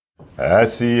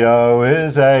SEO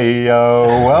is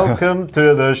AO. Welcome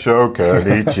to the show,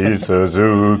 Kenichi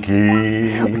Suzuki.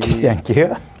 Thank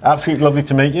you. Absolutely lovely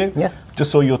to meet you. Yeah.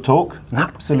 Just saw your talk.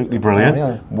 Absolutely brilliant.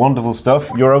 Yeah. Wonderful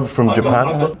stuff. You're over from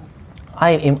Japan.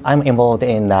 I'm involved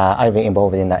in I've been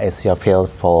involved in the SEO field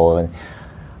for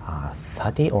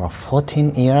 30 or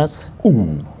 14 years.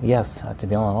 Ooh. Yes, it's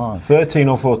been a long. 13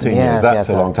 or 14 years. That's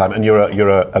a long time. And you're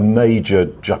a major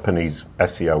Japanese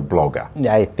SEO blogger.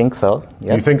 Yeah, I think so.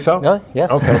 Yes. You think so?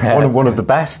 Yes. Okay. One of the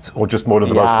best, or just one of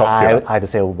the most popular? I'd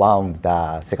say one of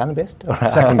the second best.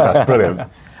 Second best, brilliant.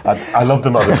 I love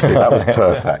the modesty. That was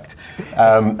perfect.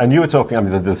 And you were talking,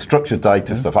 the structured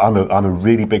data stuff. I'm a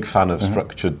really big fan of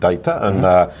structured data, and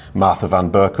Martha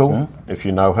Van Berkel, if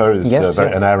you know her, is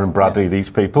and Aaron Bradley. These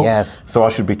people. Yes. So I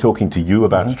should be talking to you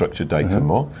about structured data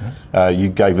more. You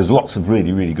gave us lots of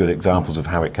really, really good examples of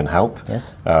how it can help.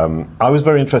 Yes. I was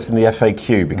very interested in the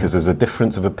FAQ because there's a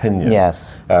difference of opinion.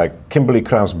 Yes. Kimberly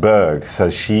Kraus-Berg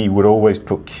says she would always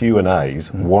put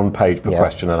Q&As, one page per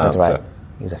question and that's answer. Right.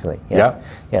 Exactly. Yes. Yeah?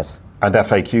 Yes. And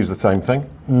FAQs the same thing?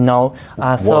 No.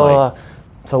 Why?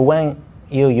 So when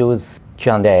you use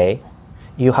Q&A,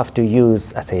 you have to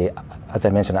use, as I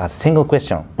mentioned, a single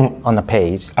question on a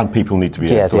page. And people need to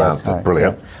be able to answer.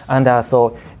 Brilliant. And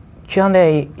so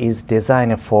Q&A is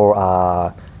designed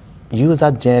for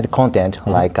user-generated content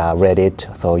like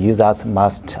Reddit. So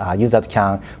users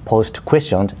can post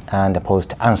questions and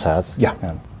post answers. Yeah.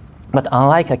 But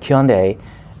unlike a Q&A,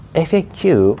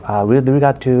 FAQ, with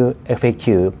regard to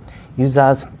FAQ,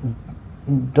 users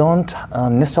don't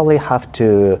necessarily have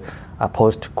to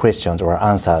post questions or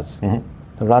answers.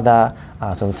 Rather,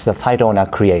 so the site owner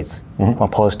creates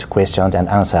post questions and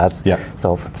answers. Yeah.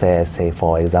 So say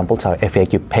for example, so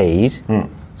FAQ page.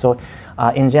 So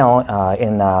in general,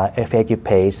 in FAQ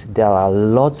page, there are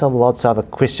lots of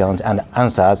questions and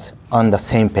answers on the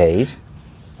same page.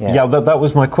 Yeah, that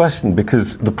was my question,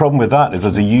 because the problem with that is,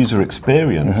 as a user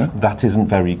experience, that isn't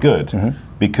very good,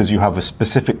 because you have a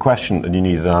specific question and you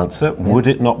need an answer. Would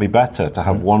it not be better to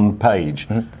have one page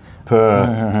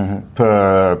per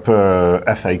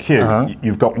FAQ?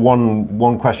 You've got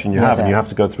one question and you have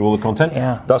to go through all the content.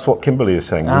 Yeah. That's what Kimberly is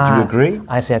saying. Would you agree?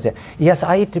 I see. Yes,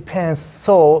 it depends.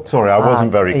 So sorry, I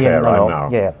wasn't very clear right now.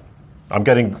 Yeah. I'm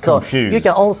getting confused. You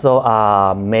can also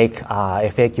make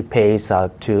FAQ page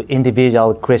to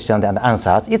individual questions and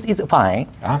answers. It's fine.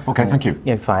 Okay, thank you.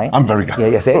 Yeah, it's fine. I'm very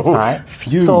good. Yes, it's fine.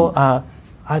 Phew. So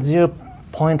as you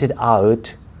pointed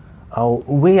out,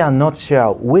 we are not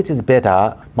sure which is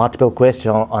better, multiple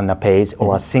question on a page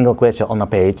or a single question on a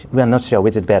page. We are not sure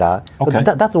which is better. Okay.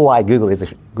 So that's why Google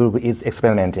is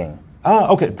experimenting.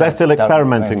 Okay. They're still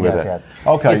experimenting with it. Yes.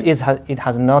 Okay. It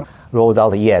has not rolled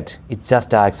out yet. It's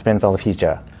just an experimental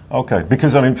feature. Okay.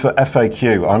 Because for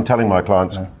FAQ, I'm telling my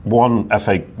clients one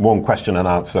question and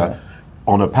answer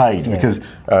on a page, because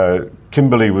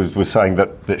Kimberly was saying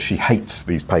that she hates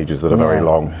these pages that are very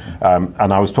long.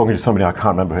 And I was talking to somebody, I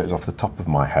can't remember who it was off the top of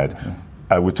my head.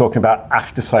 We're talking about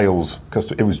after sales,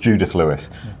 because it was Judith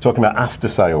Lewis, talking about after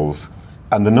sales.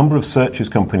 And the number of searches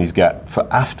companies get for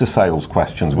after-sales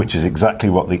questions, which is exactly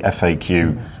what the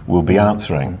FAQ will be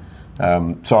answering.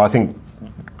 So I think,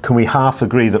 can we half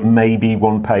agree that maybe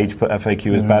one page per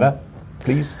FAQ is better,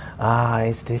 please?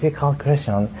 It's a difficult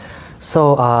question.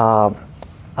 So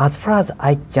as far as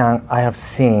I have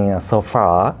seen so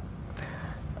far,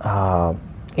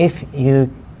 if you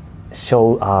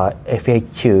show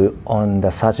FAQ on the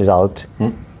search result,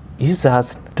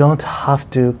 users don't have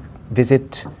to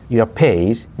visit your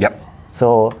page. Yep.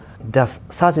 So the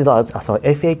search results, so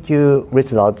FAQ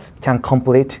results can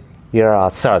complete your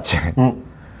search.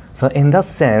 So in that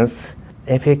sense,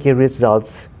 FAQ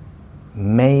results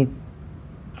may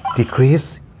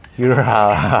decrease your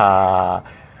traffic.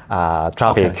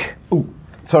 Okay. Ooh,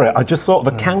 sorry, I just thought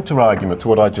of a counter argument to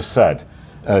what I just said.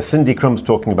 Cindy Crumb's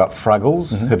talking about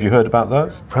Fraggles. Have you heard about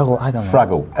those? Fraggle, I don't know.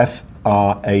 Fraggle, Fraggles.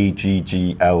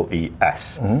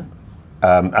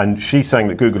 And she's saying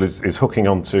that Google is hooking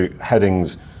onto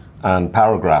headings and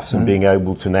paragraphs and being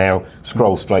able to now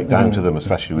scroll straight down to them,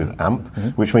 especially with AMP,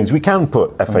 which means we can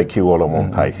put FAQ all on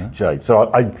one page.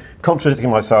 So I'm contradicting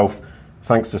myself,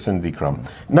 thanks to Cindy Crumb.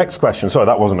 Next question. Sorry,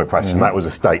 that wasn't a question, that was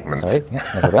a statement. Sorry,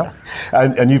 yes, no problem.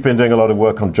 And you've been doing a lot of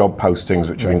work on job postings,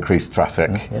 which have increased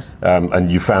traffic. Yes. And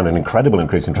you found an incredible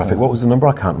increase in traffic. What was the number?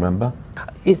 I can't remember.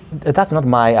 That's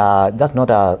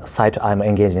not a site I'm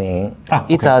engaging in.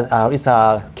 It's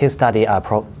a case study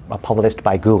published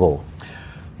by Google.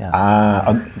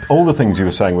 And all the things you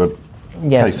were saying were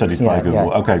case studies by Google.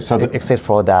 Yeah. Okay, so except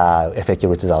for the FAQ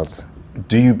results.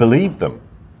 Do you believe them?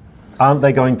 Aren't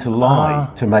they going to lie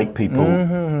to make people?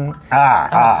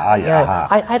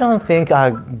 I don't think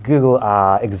Google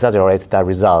exaggerates the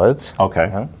results.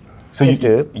 Okay. So you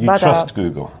trust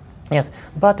Google? Yes,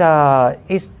 but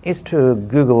it's to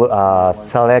Google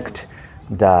select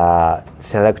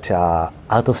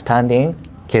outstanding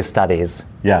case studies.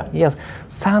 Yeah. Yes,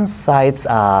 some sites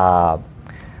were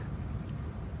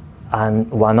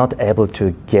not able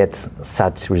to get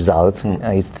such results.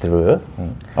 It's true.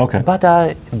 Okay. But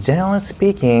generally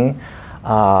speaking,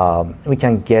 we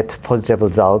can get positive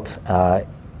results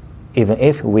even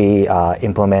if we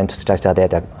implement structured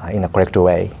data in a correct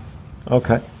way.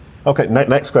 Okay. Okay,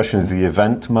 next question is the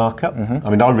event markup. I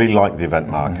mean, I really like the event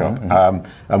markup.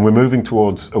 And we're moving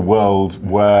towards a world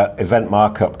where event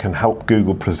markup can help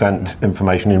Google present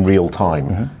information in real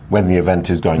time when the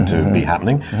event is going to be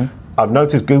happening. I've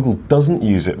noticed Google doesn't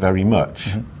use it very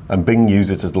much, and Bing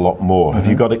uses it a lot more. Have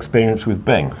you got experience with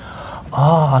Bing?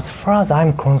 As far as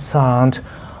I'm concerned,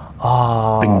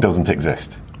 Bing doesn't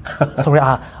exist. Sorry,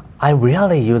 I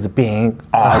rarely use Bing.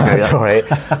 Sorry,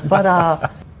 but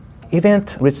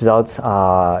event results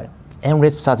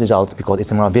enrich such results because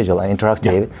it's more visual and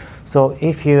interactive. Yeah. So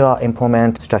if you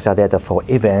implement structured data for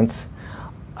events,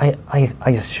 I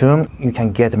assume you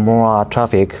can get more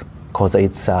traffic because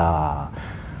it's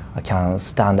can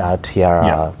stand out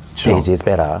here pages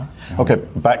better. Okay,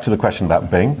 back to the question about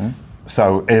Bing.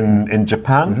 So in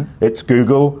Japan, it's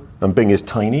Google and Bing is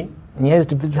tiny. Yes,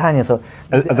 it's tiny. So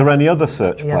Are there any other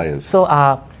search players? So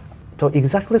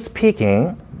exactly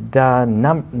speaking, the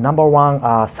number one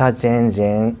search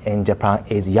engine in Japan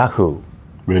is Yahoo.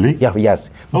 Really? Yahoo,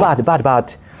 yes. Oh.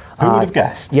 But who would have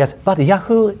guessed? Yes, but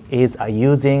Yahoo is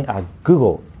using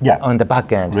Google on the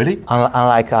back end. Really?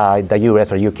 Unlike the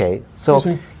US or UK. So,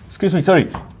 Excuse me, sorry.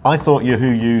 I thought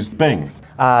Yahoo used Bing.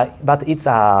 but it's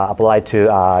applied to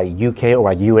UK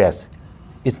or US.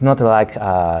 It's not like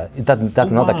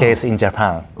that's not the case in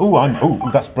Japan. Oh,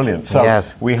 that's brilliant. So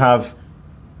we have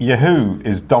Yahoo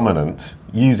is dominant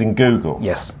using Google.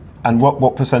 Yes. And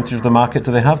what percentage of the market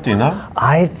do they have? Do you know?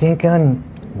 I think nearly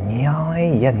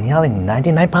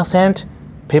 99%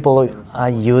 people are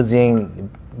using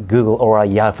Google or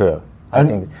Yahoo. I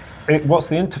think. What's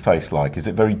the interface like? Is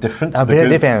it very different? Very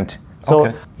different.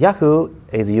 So Yahoo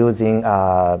is using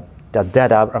the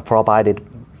data provided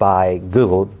by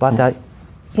Google, but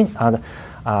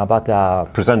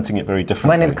presenting it very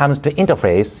differently. When it comes to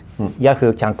interface,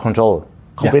 Yahoo can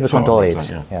completely control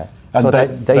it. And so the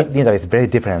interface is very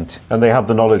different. And they have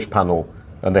the knowledge panel,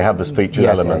 and they have the featured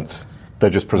elements. Yes. They're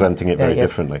just presenting it very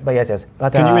differently. But yes.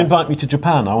 But, can you invite me to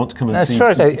Japan? I want to come and see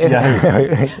Sure,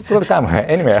 Yahoo. We'll come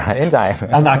anywhere, anytime.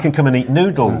 And I can come and eat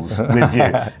noodles with you,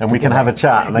 and we can have a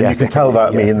chat, and then you can tell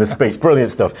about me in the speech. Brilliant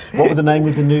stuff. What were the name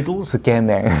of the noodles?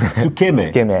 Tsukemen.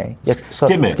 Tsukemen. Yes.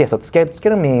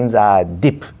 Tsukemen means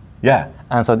dip. Yeah.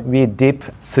 And so we dip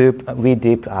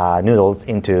noodles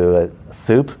into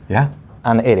soup. Yeah.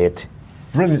 And eat it.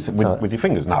 Brilliant. With your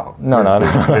fingers? No. No.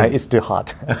 It's too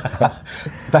hot.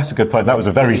 That's a good point. That was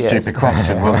a very stupid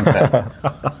question, wasn't it?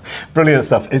 Brilliant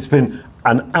stuff. It's been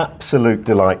an absolute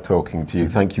delight talking to you.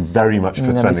 Thank you very much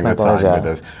for spending the time with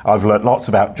us. I've learnt lots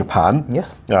about Japan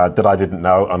that I didn't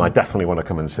know, and I definitely want to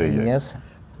come and see you. Yes.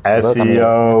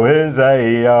 SEO is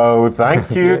AO. Thank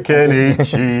you,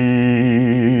 Kenichi.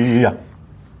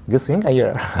 Good thing I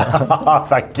hear.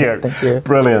 Thank you. Thank you.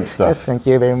 Brilliant stuff. Yes, thank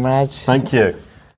you very much. Thank you.